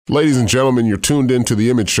Ladies and gentlemen, you're tuned into The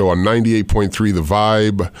Image Show on 98.3 The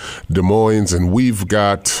Vibe, Des Moines, and we've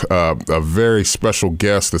got a very special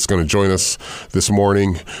guest that's going to join us this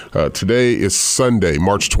morning. Today is Sunday,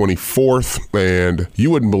 March 24th, and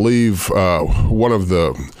you wouldn't believe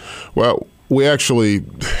we actually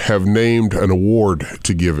have named an award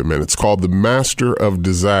to give him, and it's called the Master of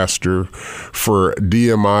Disaster for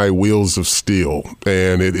DMI Wheels of Steel,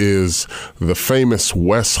 and it is the famous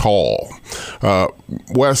Wes Hall.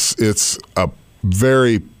 Wes, it's a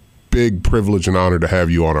very big privilege and honor to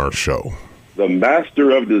have you on our show. The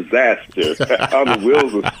Master of Disaster on the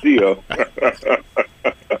Wheels of Steel.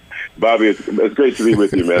 Bobby, it's great to be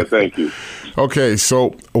with you, man. Thank you. Okay,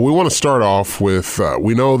 so we want to start off with,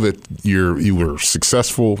 we know that you were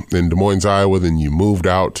successful in Des Moines, Iowa, then you moved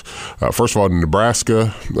out, first of all, to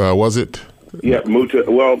Nebraska, was it? Yeah,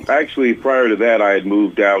 actually, prior to that, I had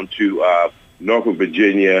moved down to Norfolk,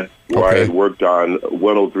 Virginia, where I had worked on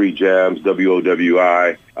 103 Jams,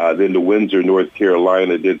 WOWI, then to Windsor, North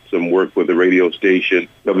Carolina, did some work with the radio station,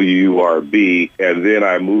 WURB, and then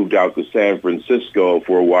I moved out to San Francisco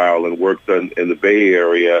for a while and worked in the Bay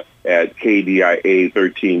Area at KDIA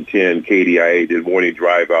 1310. KDIA did morning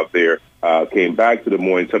drive out there. Came back to Des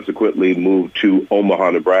Moines, subsequently moved to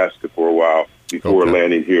Omaha, Nebraska for a while before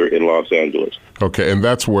landing here in Los Angeles. Okay, and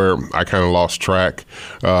that's where I kind of lost track.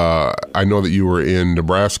 I know that you were in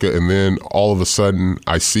Nebraska, and then all of a sudden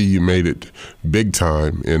I see you made it big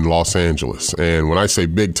time in Los Angeles. And when I say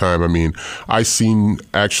big time, I mean I seen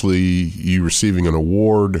actually you receiving an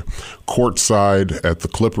award courtside at the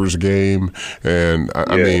Clippers game, and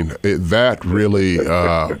I mean that really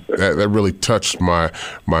touched my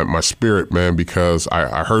spirit, man, because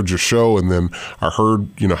I heard your show, and then I heard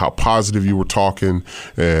how positive you were talking,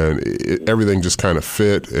 and everything just kind of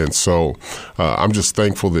fit. And so I'm just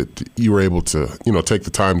thankful that you were able to take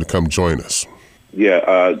the time to come join us.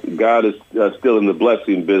 Yeah, God is still in the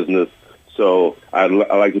blessing business, so I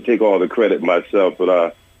like to take all the credit myself,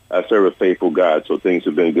 but I serve a faithful God, so things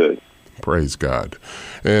have been good. Praise God.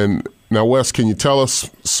 And now, Wes, can you tell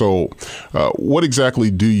us, what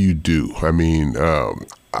exactly do you do? I mean,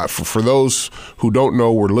 for those who don't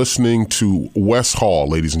know, we're listening to Wes Hall,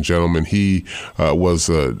 ladies and gentlemen. He was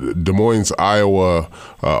a Des Moines, Iowa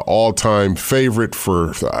all-time favorite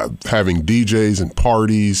for having DJs and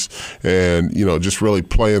parties and, just really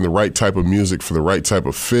playing the right type of music for the right type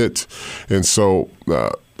of fit. And so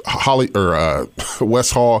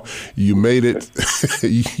Wes Hall, you made it.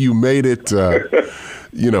 You made it.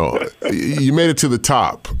 You made it to the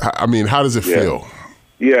top. I mean, how does it feel?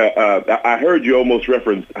 Yeah, I heard you almost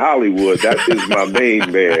reference Hollywood. That is my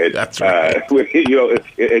main man. That's right. And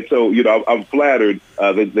so I'm flattered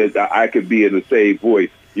that I could be in the same voice,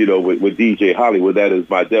 with DJ Hollywood. That is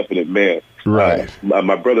my definite man. Right.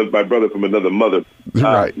 My brother from another mother.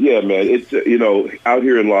 Right. Yeah, man. It's out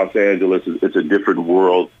here in Los Angeles, it's a different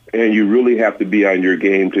world. And you really have to be on your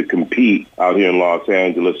game to compete out here in Los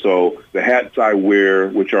Angeles. So the hats I wear,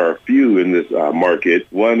 which are a few in this market,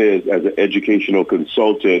 one is as an educational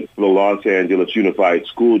consultant for the Los Angeles Unified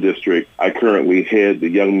School District. I currently head the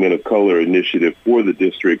Young Men of Color initiative for the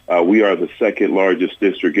district. We are the second largest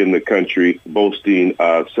district in the country, boasting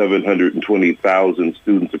 720,000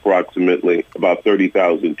 students approximately, about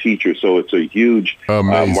 30,000 teachers. So it's a huge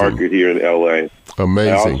market here in L.A.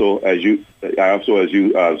 Amazing. I also, as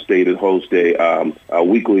you stated, host a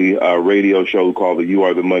weekly radio show called the You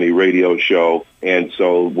Are the Money Radio Show. And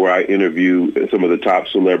so where I interview some of the top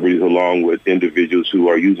celebrities along with individuals who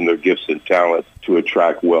are using their gifts and talents to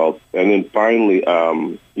attract wealth. And then finally,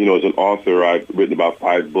 as an author, I've written about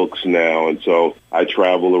 5 books now. And so I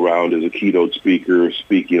travel around as a keynote speaker,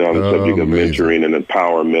 speaking on the subject of mentoring and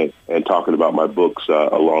empowerment and talking about my books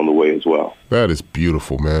along the way as well. That is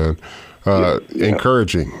beautiful, man.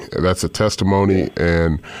 Encouraging. That's a testimony,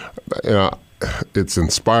 and it's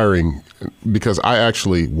inspiring because I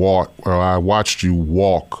actually I watched you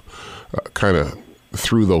walk kind of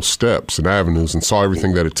through those steps and avenues and saw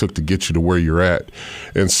everything that it took to get you to where you're at.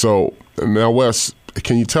 And so now, Wes,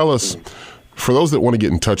 can you tell us, for those that want to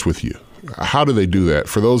get in touch with you, how do they do that?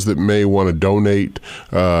 For those that may want to donate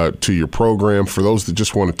to your program, for those that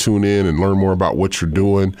just want to tune in and learn more about what you're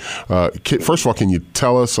doing, first of all, can you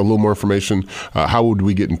tell us a little more information? How would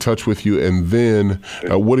we get in touch with you? And then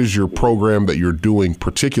what is your program that you're doing,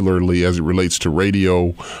 particularly as it relates to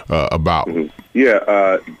radio, about?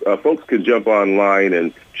 Yeah, folks can jump online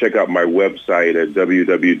and check out my website at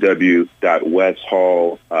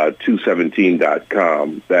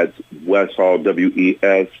www.weshall217.com. That's Weshall,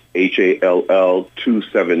 WESHALL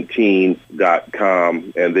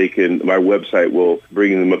 217.com, and my website will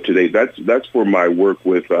bring them up to date. That's for my work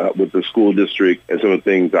with the school district and some of the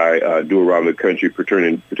things I do around the country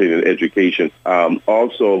pertaining to education.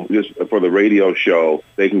 Also, just for the radio show,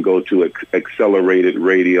 they can go to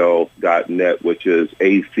acceleratedtradio.net, which is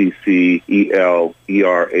ACCELERATED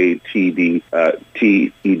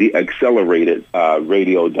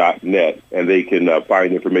acceleratedradio.net, and they can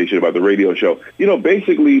find information about the radio show.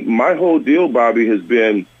 Basically, my whole deal, Bobby, has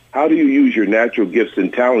been, how do you use your natural gifts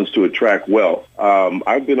and talents to attract wealth?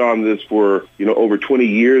 I've been on this for, over 20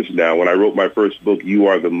 years now. When I wrote my first book, You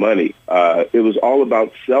Are the Money, it was all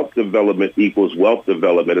about self-development equals wealth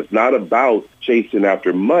development. It's not about chasing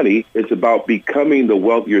after money. It's about becoming the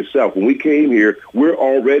wealth yourself. When we came here, we're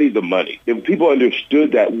already the money. If people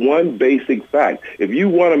understood that one basic fact, if you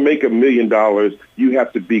want to make $1 million, you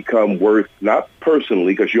have to become worth, not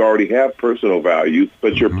personally, because you already have personal value,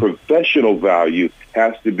 but your professional value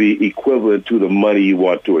has to be equivalent to the money you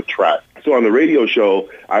want to attract. So on the radio show,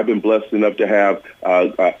 I've been blessed enough to have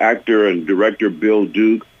actor and director Bill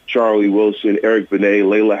Duke, Charlie Wilson, Eric Benet,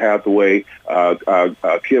 Layla Hathaway,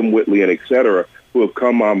 Kim Whitley, and et cetera, who have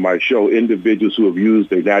come on my show, individuals who have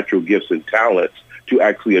used their natural gifts and talents to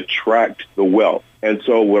actually attract the wealth. And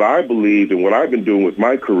so what I believe and what I've been doing with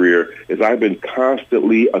my career is I've been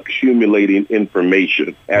constantly accumulating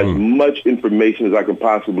information, as much information as I can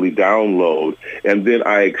possibly download, and then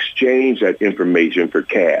I exchange that information for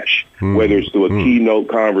cash, whether it's through a keynote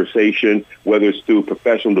conversation, whether it's through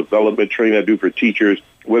professional development training I do for teachers,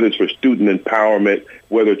 whether it's for student empowerment,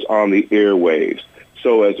 whether it's on the airwaves.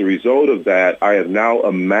 So as a result of that, I have now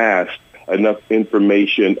amassed enough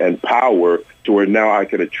information and power to where now I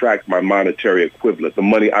can attract my monetary equivalent, the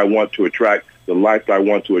money I want to attract, the life I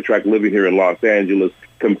want to attract. Living here in Los Angeles,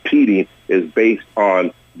 competing is based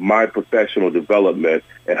on my professional development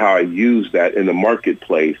and how I use that in the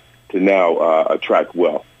marketplace to now attract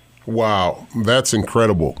wealth. Wow, that's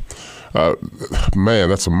incredible. Man,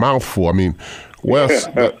 that's a mouthful. I mean, Wes,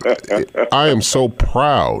 I am so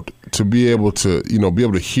proud to be able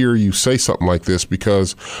to hear you say something like this,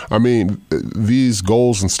 because, I mean, these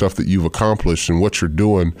goals and stuff that you've accomplished and what you're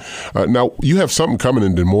doing. Now, you have something coming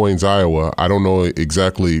in Des Moines, Iowa. I don't know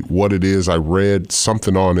exactly what it is. I read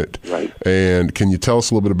something on it. Right. And can you tell us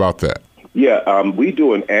a little bit about that? Yeah, we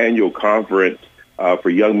do an annual conference for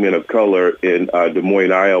young men of color in Des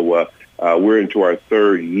Moines, Iowa. We're into our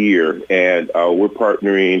third year, and we're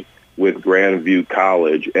partnering with Grandview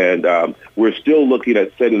College, and we're still looking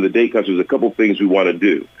at setting the date because there's a couple things we want to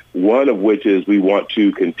do. One of which is we want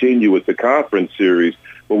to continue with the conference series,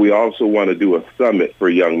 but we also want to do a summit for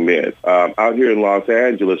young men. Out here in Los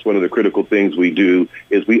Angeles, one of the critical things we do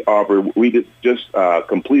is we just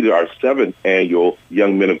completed our 7th annual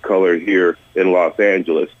Young Men of Color here in Los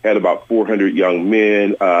Angeles. Had about 400 young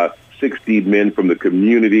men, 60 men from the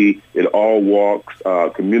community in all walks,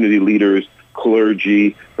 community leaders,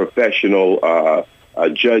 clergy, professional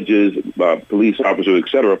judges, police officers, et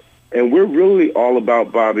cetera. And we're really all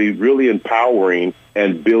about, Bobby, really empowering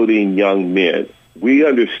and building young men. We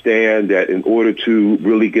understand that in order to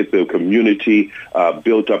really get the community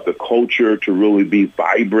built up, the culture to really be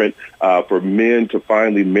vibrant, for men to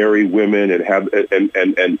finally marry women and have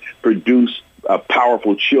and produce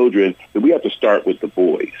powerful children, that we have to start with the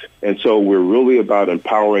boys. And so we're really about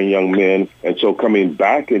empowering young men. And so coming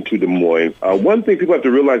back into Des Moines, one thing people have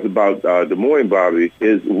to realize about Des Moines, Bobby,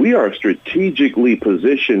 is we are strategically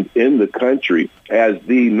positioned in the country as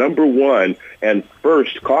the number one and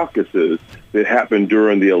first caucuses that happen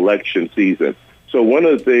during the election season. So one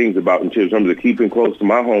of the things about, in terms of keeping close to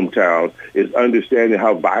my hometown, is understanding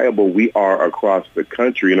how viable we are across the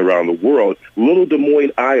country and around the world. Little Des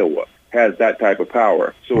Moines, Iowa has that type of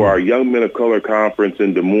power. So our Young Men of Color Conference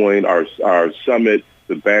in Des Moines, our summit,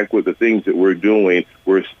 the banquet, the things that we're doing,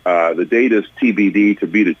 the date is TBD, to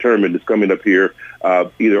be determined. It's coming up here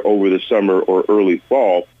either over the summer or early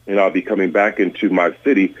fall, and I'll be coming back into my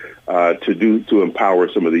city to empower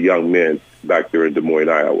some of the young men back there in Des Moines,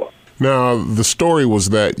 Iowa. Now, the story was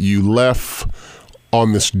that you left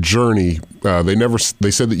on this journey.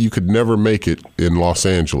 They said that you could never make it in Los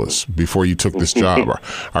Angeles before you took this job.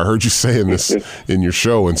 I heard you saying this in your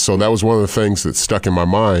show, and so that was one of the things that stuck in my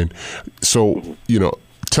mind. So,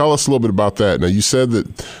 tell us a little bit about that. Now, you said that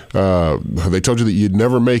they told you that you'd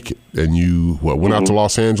never make it, and you went out to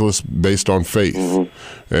Los Angeles based on faith,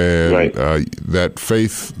 and that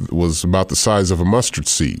faith was about the size of a mustard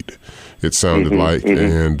seed. it sounded like,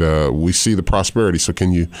 and we see the prosperity. So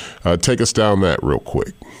can you take us down that real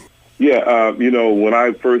quick? Yeah, when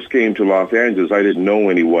I first came to Los Angeles, I didn't know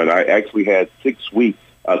anyone. I actually had 6 weeks,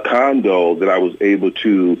 a condo that I was able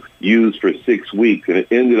to use for 6 weeks, and it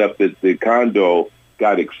ended up that the condo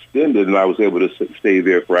got extended, and I was able to stay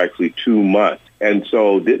there for actually 2 months. And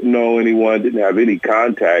so didn't know anyone, didn't have any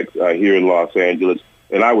contacts here in Los Angeles,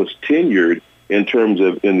 and I was tenured in terms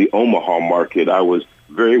of in the Omaha market. I was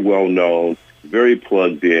very well known, very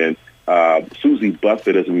plugged in. Susie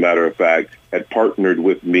Buffett, as a matter of fact, had partnered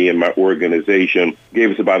with me and my organization,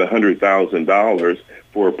 gave us about $100,000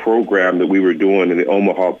 for a program that we were doing in the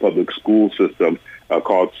Omaha public school system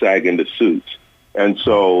called SAG into Suits. And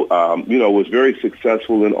so, was very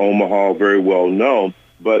successful in Omaha, very well known.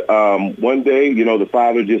 But one day, the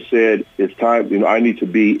father just said, it's time, I need to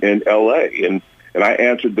be in L.A. And I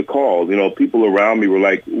answered the call. People around me were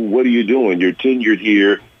like, what are you doing? You're tenured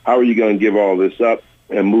here. How are you going to give all this up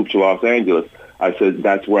and move to Los Angeles? I said,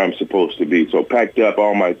 that's where I'm supposed to be. So packed up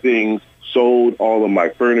all my things, sold all of my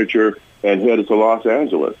furniture, and headed to Los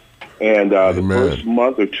Angeles. And the first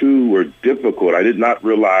month or two were difficult. I did not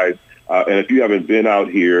realize, and if you haven't been out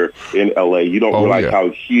here in L.A., you don't realize how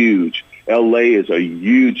huge. L.A. is a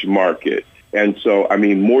huge market. And so,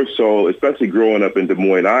 more so, especially growing up in Des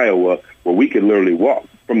Moines, Iowa, where we can literally walk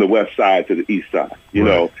from the west side to the east side, you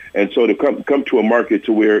know. And so to come to a market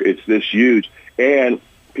to where it's this huge, and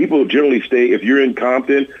people generally stay, if you're in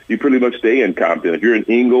Compton, you pretty much stay in Compton. If you're in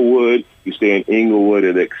Inglewood, you stay in Inglewood,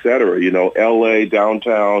 and et cetera, L.A.,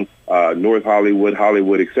 downtown, North Hollywood,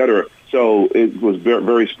 et cetera. So it was very,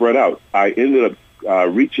 very spread out. I ended up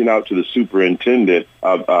reaching out to the superintendent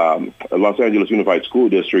of Los Angeles Unified School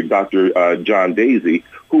District, Dr. John Daisy,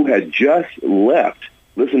 who had just left.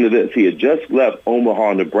 Listen to this. He had just left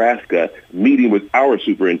Omaha, Nebraska, meeting with our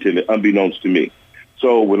superintendent, unbeknownst to me.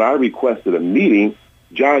 So when I requested a meeting,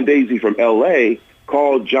 John Daisy from L.A.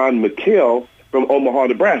 called John McHale from Omaha,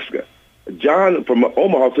 Nebraska. John from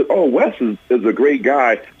Omaha said, Wes is a great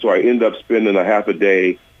guy. So I ended up spending a half a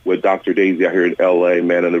day with Dr. Daisy out here in L.A.,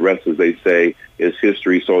 man, and the rest, as they say, is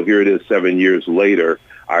history. So here it is 7 years later.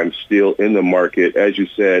 I'm still in the market. As you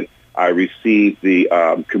said, I received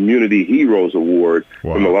the Community Heroes Award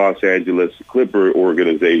from the Los Angeles Clipper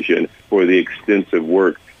organization for the extensive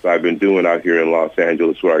work that I've been doing out here in Los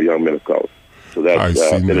Angeles with our young men of color. So that's,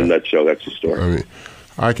 in a nutshell, that's the story.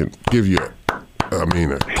 I can give you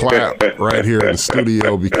a clap right here in the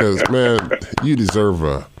studio because, man, you deserve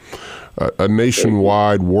a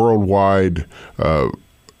nationwide, worldwide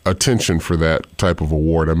attention for that type of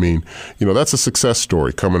award. That's a success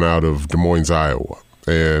story coming out of Des Moines, Iowa.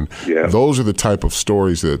 And those are the type of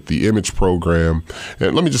stories that the Image program,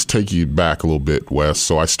 and let me just take you back a little bit, Wes.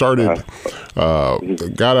 So I started,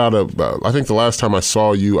 got out of, I think the last time I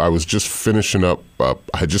saw you, I was just finishing up,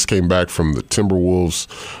 I just came back from the Timberwolves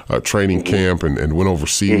training camp and went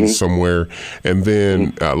overseas somewhere, and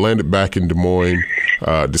then landed back in Des Moines,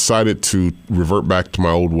 decided to revert back to my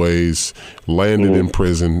old ways, landed in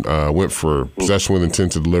prison, went for possession with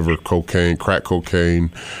intent to deliver crack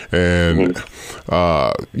cocaine, and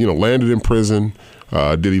landed in prison,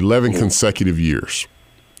 did 11 consecutive years.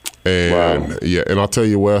 And and I'll tell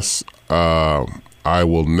you, Wes, I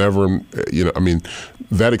will never,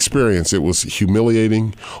 that experience, it was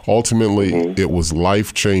humiliating. Ultimately, it was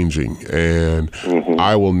life-changing. And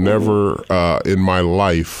I will never in my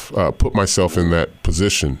life put myself in that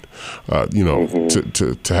position,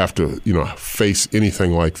 to have to, face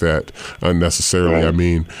anything like that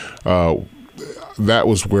unnecessarily. That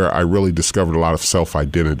was where I really discovered a lot of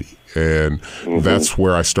self-identity. And that's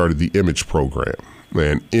where I started the Image program.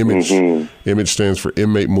 And Image stands for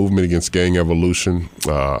Inmate Movement Against Gang Evolution.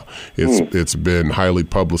 It's been highly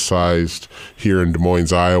publicized here in Des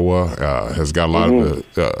Moines, Iowa. Has got a lot of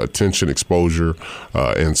attention, exposure,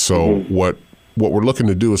 and so what we're looking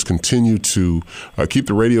to do is continue to keep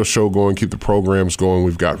the radio show going, keep the programs going.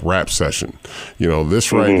 We've got Rap Session.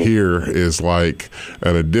 This right here is like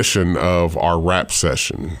an edition of our Rap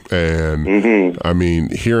Session. And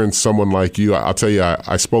hearing someone like you, I'll tell you,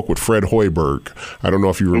 I spoke with Fred Hoiberg. I don't know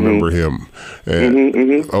if you remember him.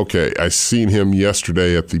 And, okay, I seen him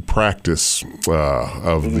yesterday at the practice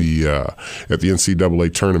of the at the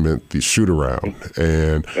NCAA tournament, the shoot around,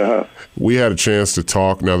 and we had a chance to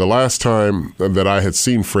talk. Now, the last time that I had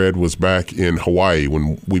seen Fred was back in Hawaii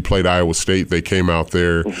when we played Iowa State. They came out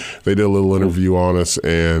there, they did a little interview on us,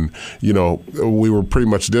 and, you know, we were pretty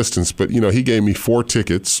much distanced. But, you know, he gave me 4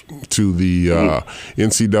 tickets to the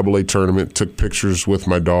NCAA tournament, took pictures with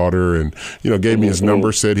my daughter, and, you know, gave me his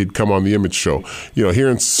number, said he'd come on the Image Show. You know,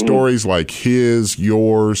 hearing stories like his,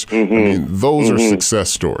 yours, I mean, those are success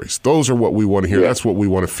stories. Those are what we want to hear. That's what we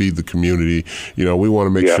want to feed the community. You know, we want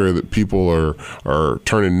to make sure that people are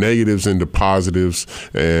turning negatives into positives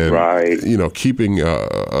and, you know, keeping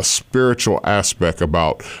a spiritual aspect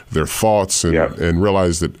about their thoughts and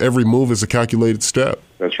realize that every move is a calculated step.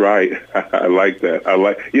 That's right. I like that.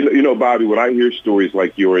 You know, Bobby, when I hear stories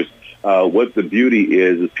like yours, what the beauty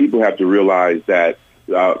is people have to realize that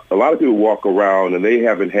a lot of people walk around and they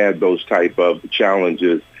haven't had those type of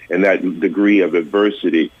challenges and that degree of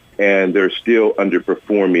adversity, and they're still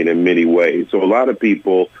underperforming in many ways. So a lot of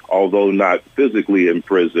people, although not physically in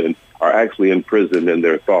prison, are actually in prison in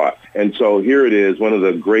their thought. And so here it is, one of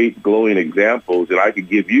the great glowing examples that I could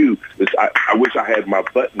give you. I wish I had my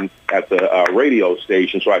button at the radio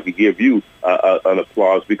station so I could give you an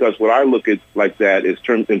applause, because what I look at like that is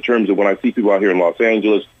in terms of when I see people out here in Los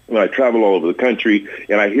Angeles, when I travel all over the country,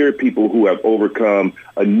 and I hear people who have overcome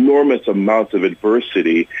enormous amounts of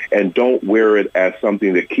adversity and don't wear it as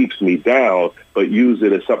something that keeps me down, but use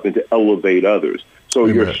it as something to elevate others. So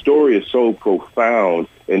your story is so profound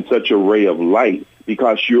and such a ray of light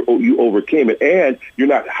because you overcame it, and you're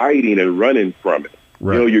not hiding and running from it.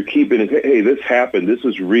 Right. You know, you're keeping it, hey, this happened, this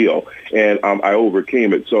is real, and I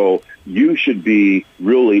overcame it. So you should be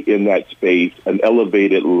really in that space, an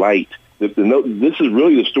elevated light. This is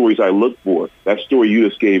really the stories I look for. That story you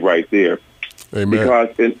just gave right there. Amen. Because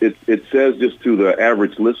it says just to the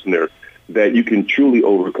average listener that you can truly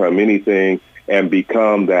overcome anything and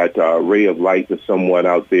become that ray of light to someone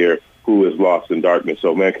out there who is lost in darkness.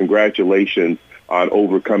 So, man, congratulations on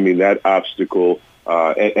overcoming that obstacle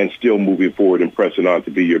and still moving forward and pressing on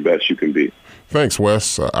to be your best you can be. Thanks,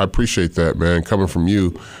 Wes. I appreciate that, man. Coming from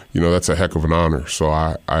you, you know, that's a heck of an honor. So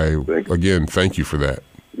I again, thank you for that.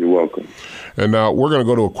 You're welcome. And now we're going to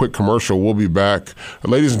go to a quick commercial. We'll be back.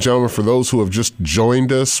 Ladies and gentlemen, for those who have just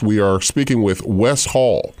joined us, we are speaking with Wes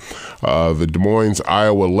Hall, the Des Moines,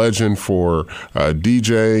 Iowa legend for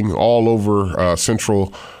DJing all over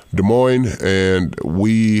central Des Moines, and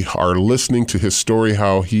we are listening to his story,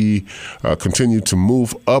 how he continued to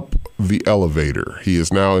move up the elevator. He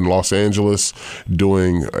is now in Los Angeles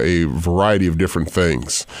doing a variety of different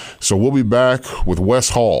things. So we'll be back with Wes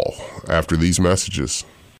Hall after these messages.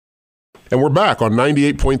 And we're back on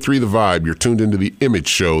 98.3 The Vibe. You're tuned into The Image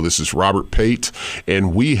Show. This is Robert Pate,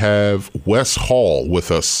 and we have Wes Hall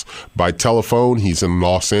with us by telephone. He's in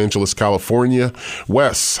Los Angeles, California.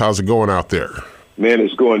 Wes, how's it going out there? Man,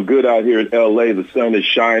 it's going good out here in L.A. The sun is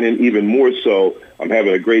shining. Even more so, I'm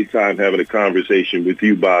having a great time having a conversation with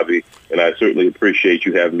you, Bobby, and I certainly appreciate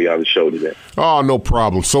you having me on the show today. Oh, no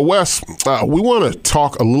problem. So, Wes, we want to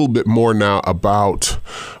talk a little bit more now about,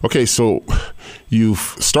 okay, so you've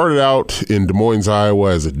started out in Des Moines,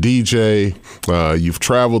 Iowa as a DJ. You've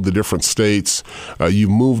traveled to different states.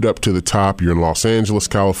 You've moved up to the top. You're in Los Angeles,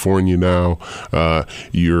 California now.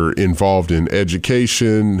 You're involved in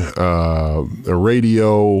education,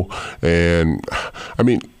 radio, and, I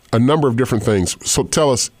mean, a number of different things. So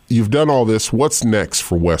tell us, you've done all this. What's next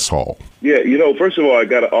for Wes Hall? Yeah, you know, first of all, I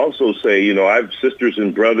got to also say, you know, I have sisters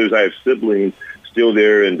and brothers. I have siblings still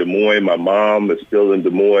there in Des Moines. My mom is still in Des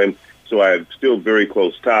Moines. So I have still very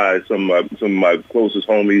close ties. Some of my closest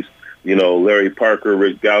homies, you know, Larry Parker,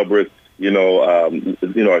 Rick Galbraith,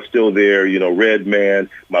 are still there. You know, Redman,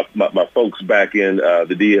 my folks back in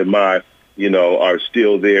the DMI, you know, are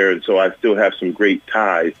still there. And so I still have some great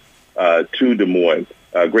ties to Des Moines.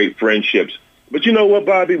 Great friendships. But you know what,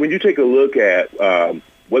 Bobby, when you take a look at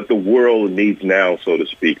what the world needs now, so to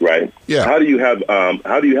speak, right? Yeah. How do you have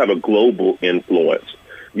a global influence?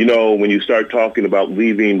 You know, when you start talking about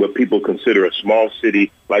leaving what people consider a small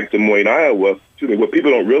city like Des Moines, Iowa, what people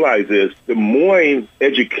don't realize is Des Moines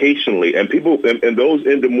educationally, and those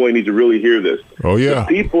in Des Moines need to really hear this. Oh, yeah. The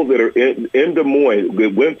people that are in Des Moines,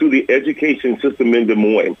 that went through the education system in Des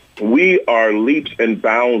Moines, we are leaps and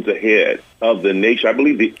bounds ahead of the nation. I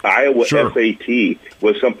believe the Iowa SAT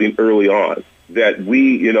was something early on that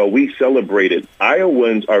we celebrated.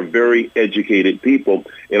 Iowans are very educated people,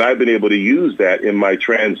 and I've been able to use that in my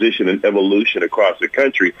transition and evolution across the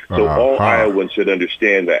country. So all Iowans should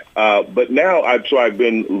understand that. But now I've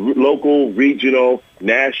been local, regional,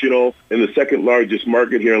 national, in the second largest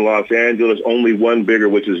market here in Los Angeles, only one bigger,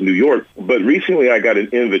 which is New York. But recently I got an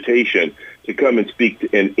invitation to come and speak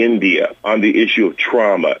in India on the issue of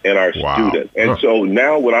trauma and our students. And so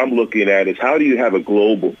now what I'm looking at is how do you have a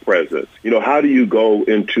global presence? How do you go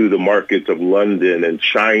into the markets of London and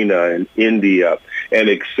China and India and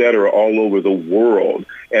et cetera, all over the world,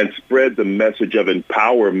 and spread the message of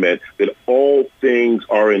empowerment that all things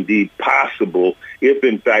are indeed possible if,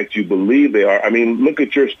 in fact, you believe they are. I mean, look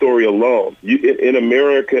at your story alone. In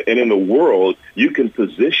America and in the world, you can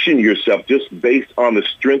position yourself just based on the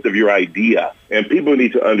strength of your idea. And people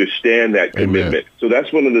need to understand that commitment. Amen. So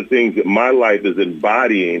that's one of the things that my life is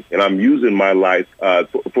embodying, and I'm using my life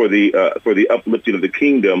for the uplifting of the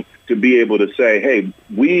kingdom to be able to say, hey,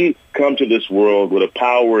 we come to this world with a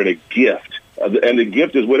power and a gift. And the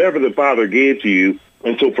gift is whatever the Father gave to you.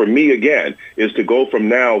 And so for me, again, is to go from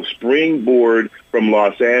now, springboard from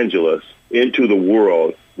Los Angeles into the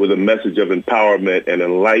world with a message of empowerment and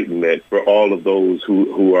enlightenment for all of those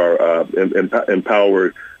who are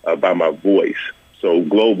empowered by my voice. So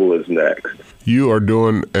global is next. You are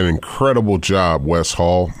doing an incredible job, Wes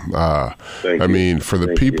Hall. Thank you. For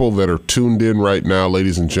the people that are tuned in right now,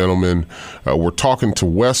 ladies and gentlemen, we're talking to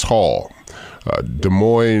Wes Hall, Des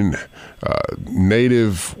Moines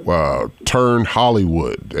native turned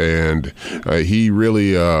Hollywood, and he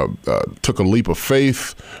really took a leap of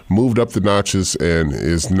faith, moved up the notches, and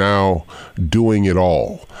is now doing it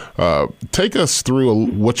all. Take us through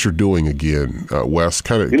what you're doing again, Wes.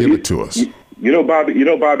 Kind of give it to us.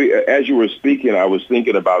 Bobby, as you were speaking, I was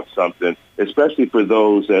thinking about something, especially for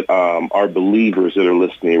those that are believers that are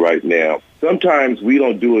listening right now. Sometimes we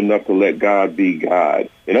don't do enough to let God be God.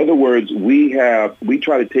 In other words, we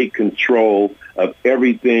try to take control of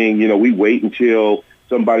everything. We wait until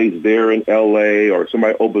somebody's there in L.A. or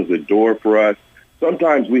somebody opens the door for us.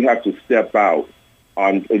 Sometimes we have to step out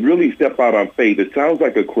on faith. It sounds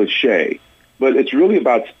like a cliche, but it's really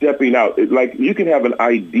about stepping out. Like you can have an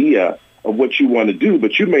idea of what you want to do,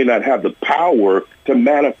 but you may not have the power to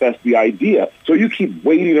manifest the idea. So you keep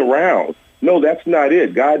waiting around. No, that's not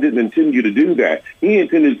it. God didn't intend you to do that. He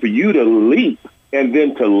intended for you to leap and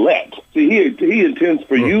then to let. See, he intends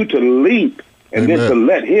for you to leap and then to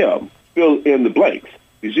let him fill in the blanks.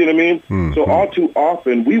 You see what I mean? Mm-hmm. So all too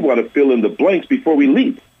often we want to fill in the blanks before we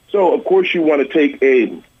leap. So of course you want to take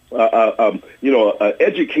an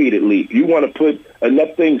educated leap. You want to put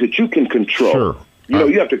enough things that you can control. Sure.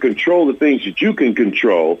 You have to control the things that you can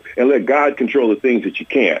control and let God control the things that you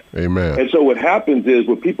can't. Amen. And so what happens is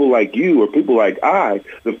with people like you or people like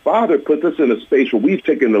the Father puts us in a space where we've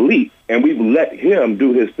taken the leap and we've let him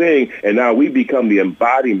do his thing. And now we become the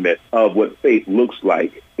embodiment of what faith looks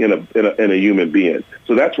like in a human being.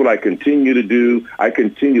 So that's what I continue to do.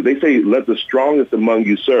 They say, let the strongest among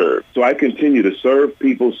you serve. So I continue to serve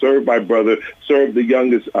people, serve my brother, serve the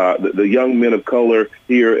the young men of color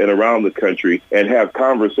here and around the country, and have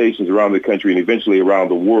conversations around the country and eventually around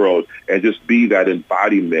the world, and just be that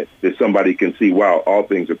embodiment that somebody can see, wow, all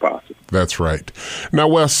things are possible. That's right. Now,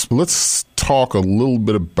 Wes, let's talk a little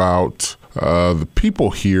bit about the people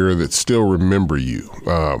here that still remember you.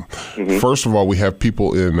 First of all, we have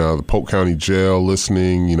people in the Polk County Jail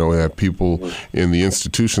listening. We have people in the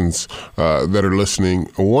institutions that are listening.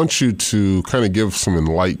 I want you to kind of give some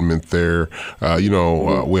enlightenment there. We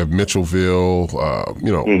have Mitchellville,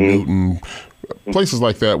 Newton, places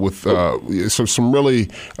like that with some really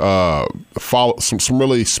some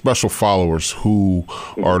really special followers who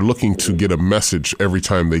are looking to get a message every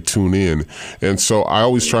time they tune in. And so I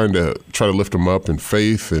always try to lift them up in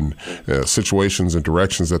faith and situations and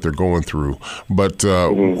directions that they're going through. But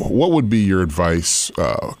what would be your advice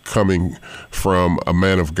coming from a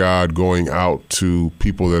man of God going out to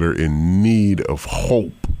people that are in need of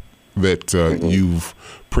hope that you've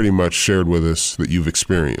pretty much shared with us that you've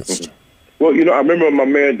experienced? Well, I remember my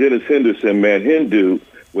man Dennis Henderson, Hindu,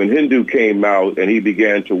 when Hindu came out and he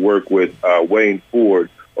began to work with Wayne Ford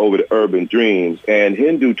over the Urban Dreams. And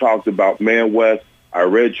Hindu talked about, man, Wes, I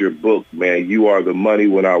read your book, man, You Are the Money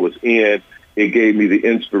when I was in. It gave me the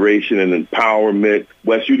inspiration and empowerment.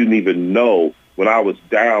 Wes, you didn't even know when I was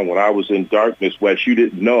down, when I was in darkness, Wes, you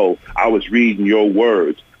didn't know I was reading your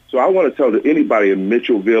words. So I want to tell anybody in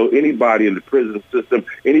Mitchellville, anybody in the prison system,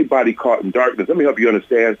 anybody caught in darkness, let me help you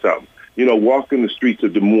understand something. Walking the streets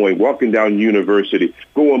of Des Moines, walking down University,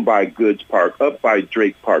 going by Goods Park, up by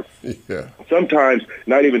Drake Park. Yeah. Sometimes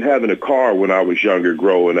not even having a car when I was younger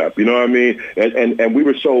growing up. You know what I mean? And we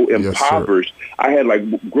were so impoverished. Yes, I had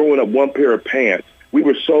growing up one pair of pants. We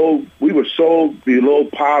were so below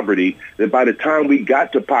poverty that by the time we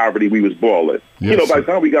got to poverty, we was balling. Yes, by the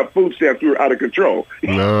time we got food stamps, we were out of control.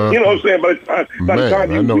 You know what I'm saying? By the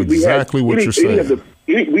time I know exactly what you're saying.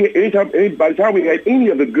 By the time we had any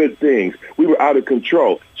of the good things, we were out of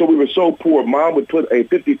control. So we were so poor, Mom would put a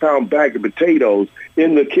 50-pound bag of potatoes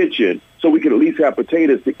in the kitchen so we could at least have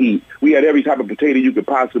potatoes to eat. We had every type of potato you could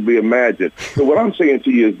possibly imagine. So what I'm saying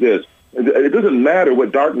to you is this. It doesn't matter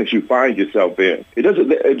what darkness you find yourself in. It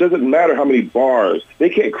doesn't matter how many bars. They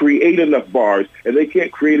can't create enough bars, and they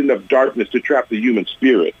can't create enough darkness to trap the human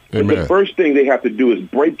spirit. But the first thing they have to do is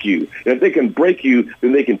break you. And if they can break you,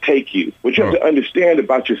 then they can take you. What you have to understand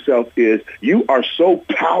about yourself is you are so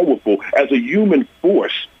powerful as a human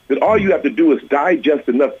force that all you have to do is digest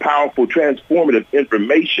enough powerful, transformative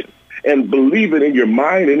information and believe it in your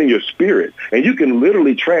mind and in your spirit. And you can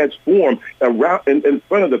literally transform around in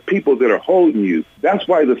front of the people that are holding you. That's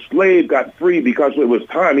why the slave got free, because it was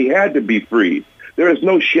time. He had to be freed. There is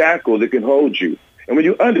no shackle that can hold you. And when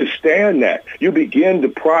you understand that, you begin the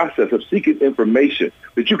process of seeking information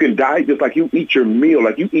that you can digest like you eat your meal,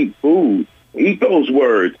 like you eat food. Eat those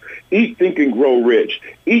words. Eat, think, and grow rich.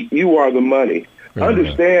 Eat, you are the money.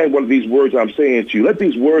 Understand what these words I'm saying to you. Let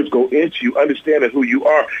these words go into you, understanding who you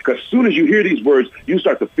are. Because as soon as you hear these words, you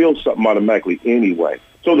start to feel something automatically anyway.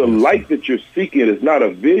 So the light that you're seeking is not a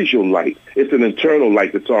visual light. It's an internal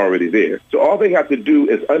light that's already there. So all they have to do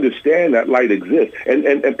is understand that light exists.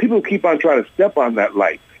 And people keep on trying to step on that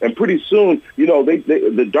light. And pretty soon,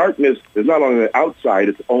 the darkness is not on the outside.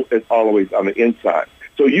 It's always on the inside.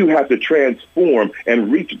 So you have to transform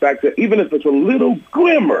and reach back to, even if it's a little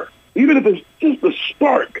glimmer, even if it's just a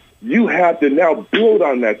spark, you have to now build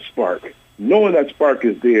on that spark, knowing that spark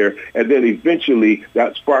is there, and then eventually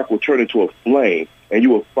that spark will turn into a flame, and you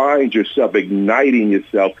will find yourself igniting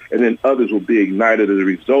yourself, and then others will be ignited as a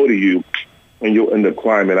result of you, and you'll end up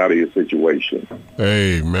climbing out of your situation.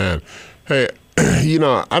 Amen. Hey,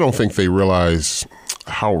 I don't think they realize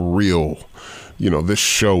how real, this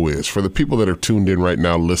show is. For the people that are tuned in right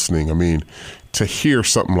now listening, I mean, to hear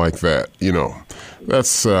something like that,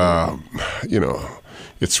 that's,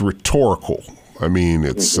 it's rhetorical. I mean,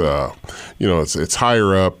 it's, it's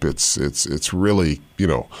higher up. It's really,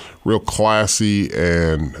 real classy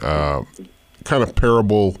and kind of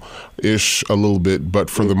parable-ish a little bit. But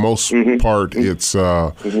for the most part, it's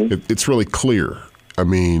really clear. I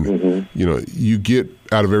mean, you get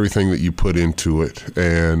out of everything that you put into it,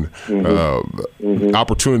 and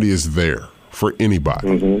opportunity is there for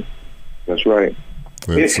anybody. That's right.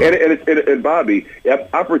 And Bobby,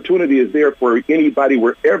 opportunity is there for anybody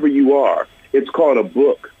wherever you are. It's called a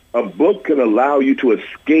book. A book can allow you to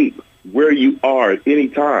escape where you are at any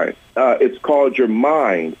time. It's called your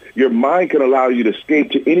mind. Your mind can allow you to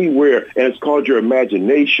escape to anywhere, and it's called your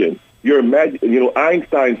imagination.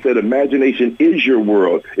 Einstein said imagination is your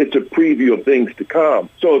world. It's a preview of things to come.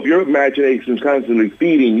 So if your imagination is constantly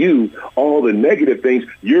feeding you all the negative things,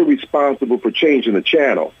 you're responsible for changing the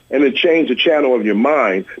channel. And then change the channel of your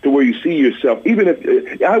mind to where you see yourself. Even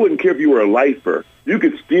if, I wouldn't care if you were a lifer, you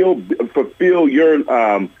could still fulfill your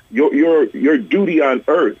duty on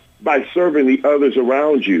earth by serving the others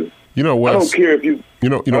around you. Wes, I don't care if you...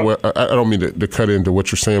 What, I don't mean to cut into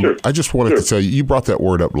what you're saying, but I just wanted to tell you brought that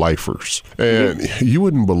word up, lifers. And you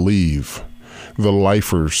wouldn't believe the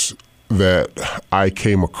lifers that I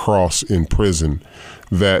came across in prison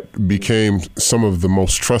that became some of the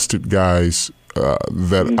most trusted guys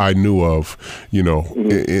that I knew of,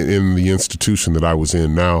 in the institution that I was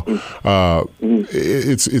in. Now,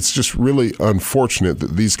 it's just really unfortunate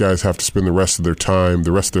that these guys have to spend the rest of their time,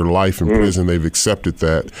 the rest of their life in prison. They've accepted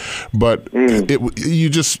that. But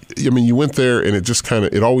you went there, and it just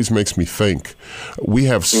it always makes me think, we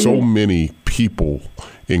have so many people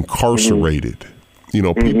incarcerated.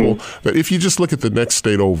 People that if you just look at the next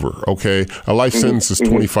state over, okay, a life sentence is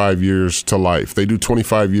 25 years to life. They do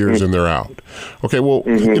 25 years and they're out. Okay, well,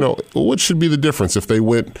 what should be the difference if they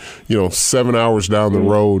went, 7 hours down the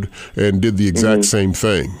road and did the exact same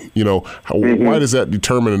thing? Why does that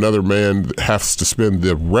determine another man has to spend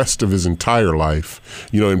the rest of his entire life,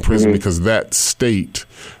 in prison because that state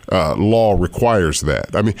law requires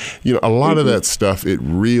that? I mean, a lot of that stuff, it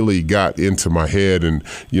really got into my head, and,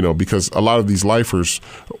 because a lot of these lifers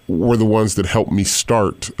were the ones that helped me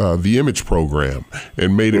start the Image program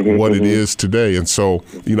and made it what it is today. And so,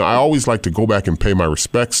 I always like to go back and pay my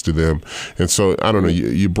respects to them. And so, I don't know,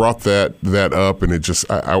 you brought that up, and it just,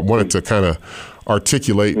 I wanted to kind of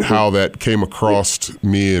articulate how that came across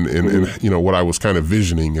me and what I was kind of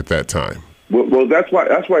visioning at that time. Well, that's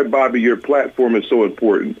why, Bobby, your platform is so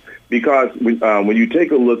important, because when you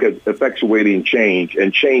take a look at effectuating change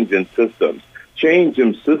and change in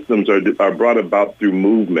systems are brought about through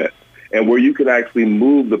movement, and where you can actually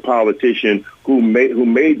move the politician who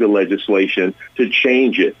made the legislation to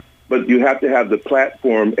change it. but you have to have the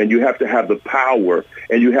platform and you have to have the power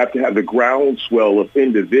and you have to have the groundswell of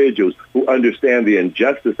individuals who understand the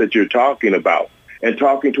injustice that you're talking about. And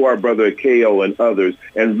talking to our brother Akeo and others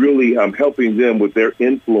and really helping them with their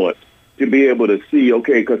influence to be able to see,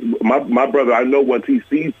 okay, because my brother, I know once he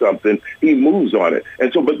sees something, he moves on it.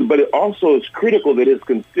 And so, but it also is critical that his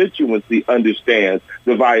constituency understands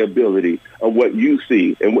the viability of what you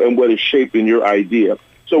see and what is shaping your idea.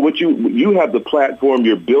 So what you have the platform,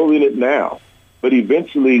 you're building it now. But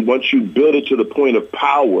eventually, once you build it to the point of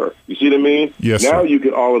power, you see what I mean? Yes, now sir. you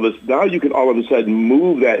can all of a sudden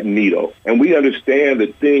move that needle. And we understand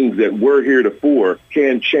that things that were heretofore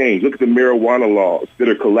can change. Look at the marijuana laws that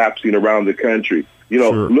are collapsing around the country. You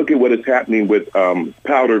know, Sure. Look at what is happening with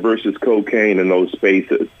powder versus cocaine in those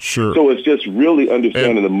spaces. Sure. So it's just really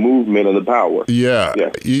understanding the movement and the power. Yeah.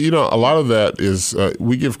 You know, a lot of that is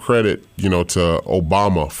we give credit, you know, to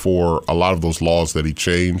Obama for a lot of those laws that he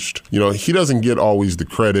changed. You know, he doesn't get always the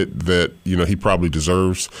credit that, you know, he probably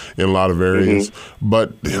deserves in a lot of areas. Mm-hmm.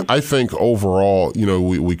 But I think overall, you know,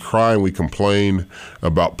 we cry and we complain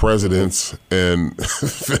about presidents and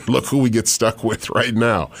look who we get stuck with right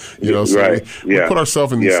now. You know, so we put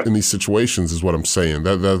ourselves in these situations is what I'm saying.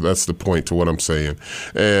 That's the point to what I'm saying.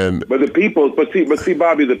 And but the people, but see,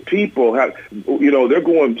 Bobby, the people have, you know, they're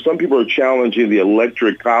going. Some people are challenging the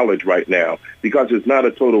electric college right now because it's not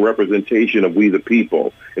a total representation of we the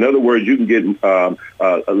people. In other words, you can get enough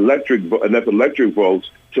electric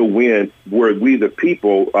votes to win. Where we the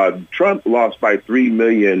people, Trump lost by 3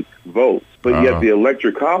 million votes, but yet the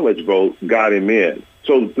electric college vote got him in.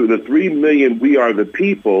 So through the 3 million, we are the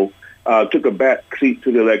people. Took a back seat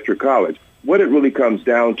to the electoral college. What it really comes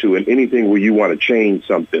down to in anything where you want to change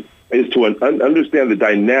something is to understand the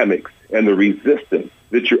dynamics and the resistance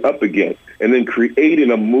that you're up against, and then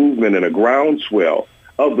creating a movement and a groundswell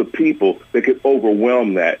of the people that could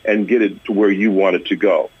overwhelm that and get it to where you want it to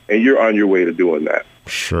go. And you're on your way to doing that.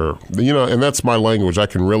 Sure. You know, and that's my language. I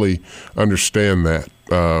can really understand that,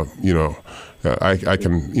 you know. I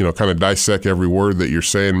can, you know, kind of dissect every word that you're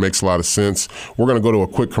saying. Makes a lot of sense. We're going to go to a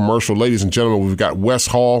quick commercial. Ladies and gentlemen, we've got Wes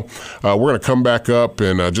Hall. We're going to come back up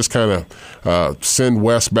and just kind of send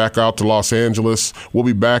Wes back out to Los Angeles. We'll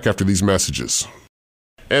be back after these messages.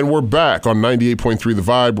 And we're back on 98.3 The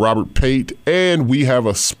Vibe, Robert Pate, and we have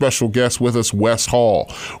a special guest with us, Wes Hall.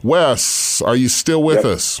 Wes, are you still with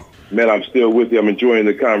us? Man, I'm still with you. I'm enjoying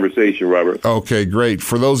the conversation, Robert. Okay, great.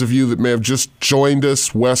 For those of you that may have just joined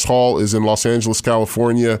us, Wes Hall is in Los Angeles,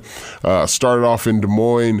 California. Started off in Des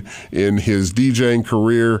Moines in his DJing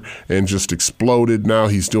career and just exploded. Now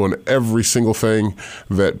he's doing every single thing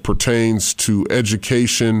that pertains to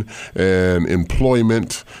education and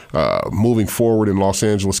employment moving forward in Los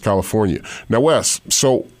Angeles, California. Now, Wes,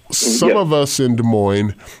 so some of us in Des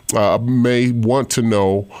Moines may want to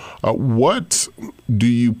know what do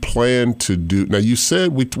you plan to do? Now, you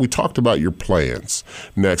said we talked about your plans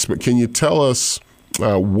next, but can you tell us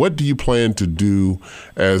what do you plan to do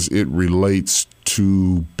as it relates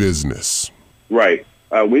to business? Right.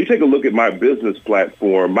 When you take a look at my business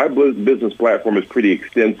platform is pretty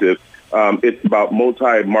extensive. It's about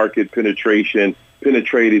multi-market penetration,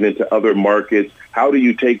 penetrating into other markets. How do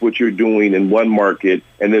you take what you're doing in one market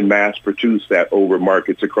and then mass produce that over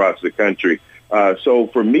markets across the country? So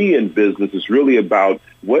for me in business, it's really about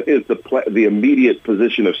what is the immediate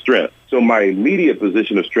position of strength. So my immediate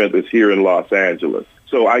position of strength is here in Los Angeles.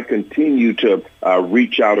 So I continue to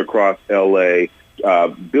reach out across L.A.,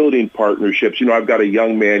 building partnerships. You know, I've got a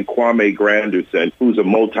young man, Kwame Granderson, who's a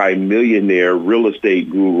multi-millionaire real estate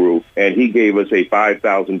guru, and he gave us a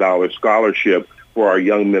 $5,000 scholarship for our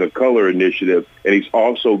Young Men of Color initiative, and he's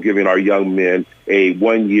also giving our young men a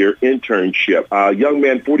one-year internship. Young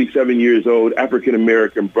man, 47 years old,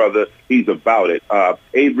 African-American brother, he's about it.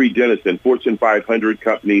 Avery Dennison, Fortune 500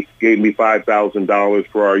 company, gave me $5,000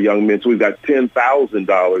 for our young men. So we've got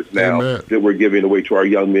 $10,000 now that we're giving away to our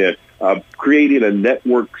young men. Creating a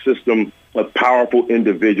network system of powerful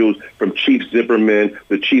individuals, from Chief Zipperman,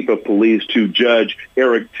 the chief of police, to Judge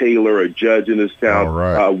Eric Taylor, a judge in this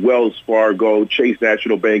town, Wells Fargo, Chase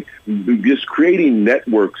National Bank, just creating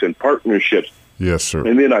networks and partnerships. Yes, sir.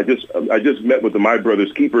 And then I just met with the My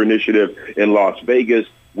Brother's Keeper initiative in Las Vegas.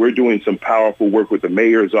 We're doing some powerful work with the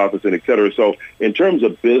mayor's office and et cetera. So in terms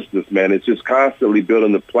of business, man, it's just constantly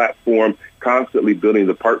building the platform, constantly building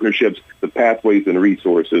the partnerships, the pathways and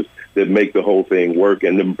resources that make the whole thing work,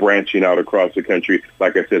 and then branching out across the country,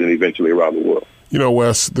 like I said, and eventually around the world. You know,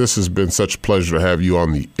 Wes, this has been such a pleasure to have you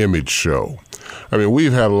on the Image Show. I mean,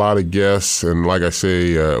 we've had a lot of guests, and like I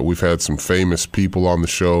say, we've had some famous people on the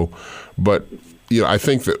show, but you know, I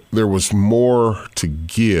think that there was more to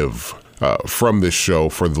give from this show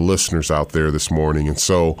for the listeners out there this morning. And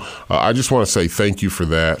so I just want to say thank you for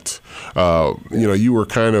that. You were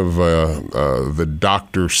kind of the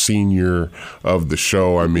Dr. Senior of the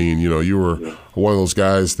show. I mean, you were one of those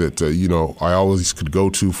guys that, I always could go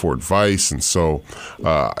to for advice. And so,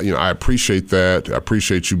 I appreciate that. I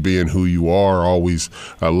appreciate you being who you are, always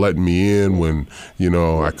letting me in when,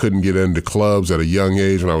 I couldn't get into clubs at a young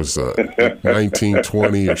age when I was 19,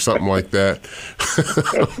 20 or something like that.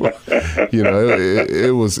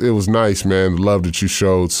 It was nice, man, the love that you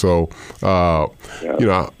showed. So,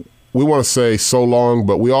 we want to say so long,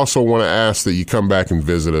 but we also want to ask that you come back and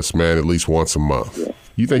visit us, man, at least once a month. Yeah.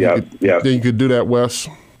 You think you could do that, Wes?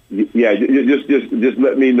 Yeah, just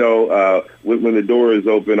let me know when the door is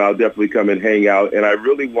open. I'll definitely come and hang out. And I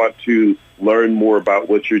really want to learn more about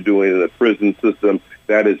what you're doing in the prison system.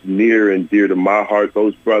 That is near and dear to my heart.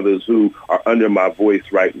 Those brothers who are under my voice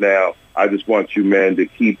right now, I just want you, man, to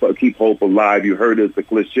keep hope alive. You heard it's a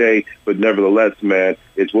cliche, but nevertheless, man,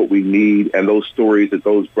 it's what we need. And those stories that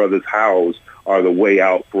those brothers house are the way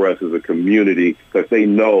out for us as a community, because they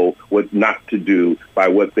know what not to do by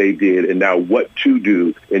what they did and now what to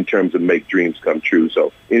do in terms of make dreams come true.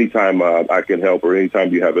 So anytime I can help or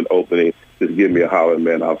anytime you have an opening, just give me a holler,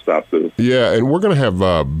 man. I'll stop through. Yeah, and we're going to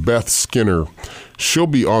have Beth Skinner. She'll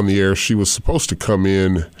be on the air. She was supposed to come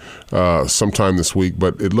in sometime this week,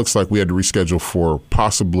 but it looks like we had to reschedule for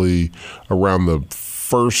possibly around the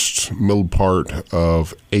first middle part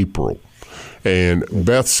of April. And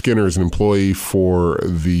Beth Skinner is an employee for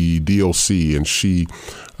the DOC, and she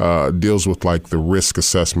deals with like the risk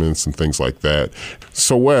assessments and things like that.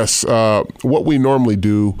 So, Wes, what we normally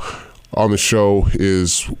do on the show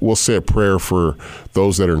is we'll say a prayer for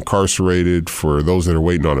those that are incarcerated, for those that are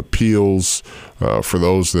waiting on appeals, for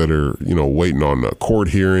those that are, waiting on court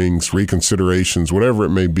hearings, reconsiderations, whatever it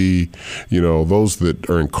may be, those that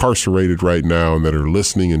are incarcerated right now and that are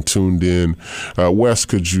listening and tuned in. Wes,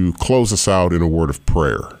 could you close us out in a word of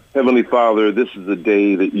prayer? Heavenly Father, this is the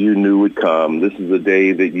day that you knew would come. This is the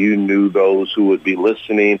day that you knew those who would be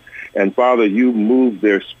listening. And Father, you moved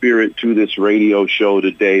their spirit to this radio show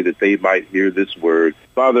today that they might hear this word.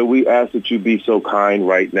 Father, we ask that you be so kind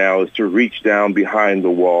right now as to reach down behind the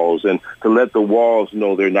walls and to let the walls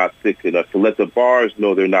know they're not thick enough, to let the bars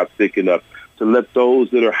know they're not thick enough, to let those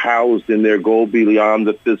that are housed in there go beyond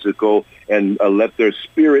the physical and let their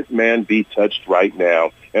spirit, man, be touched right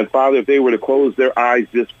now. And Father, if they were to close their eyes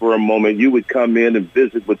just for a moment, you would come in and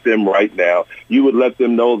visit with them right now. You would let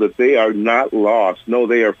them know that they are not lost. No,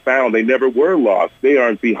 they are found. They never were lost. They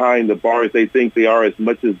aren't behind the bars they think they are, as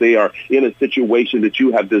much as they are in a situation that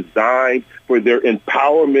you have designed for their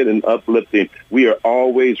empowerment and uplifting. We are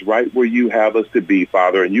always right where you have us to be,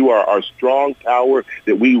 Father. And you are our strong tower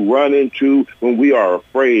that we run into when we are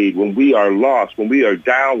afraid, when we are lost, when we are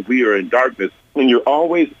down, we are in darkness. And you're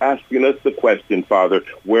always asking us the question, Father,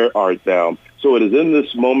 where art thou? So it is in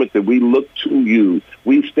this moment that we look to you.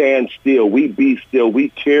 We stand still. We be still. We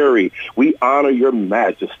tarry. We honor your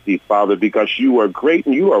majesty, Father, because you are great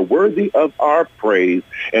and you are worthy of our praise.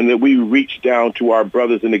 And that we reach down to our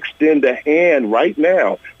brothers and extend a hand right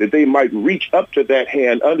now, that they might reach up to that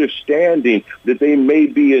hand, understanding that they may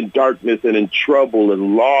be in darkness and in trouble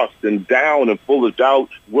and lost and down and full of doubt,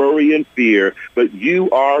 worry, and fear. But you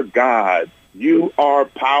are God. You are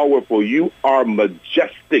powerful. You are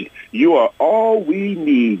majestic. You are all we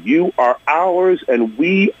need. You are ours and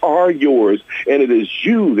we are yours. And it is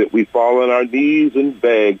you that we fall on our knees and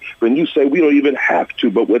beg. When you say we don't even have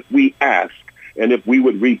to, but what we ask. And if we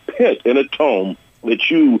would repent and atone,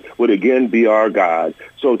 that you would again be our God.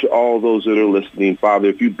 So to all those that are listening, Father,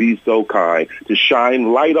 if you be so kind to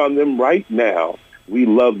shine light on them right now. We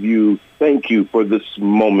love you. Thank you for this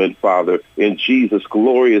moment, Father. In Jesus'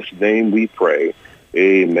 glorious name we pray.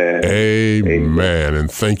 Amen. Amen. And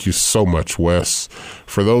thank you so much, Wes.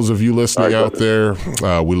 For those of you listening out there,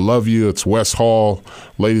 we love you. It's Wes Hall.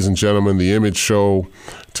 Ladies and gentlemen, The Image Show.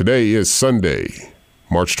 Today is Sunday,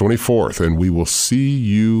 March 24th, and we will see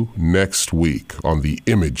you next week on The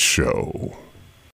Image Show.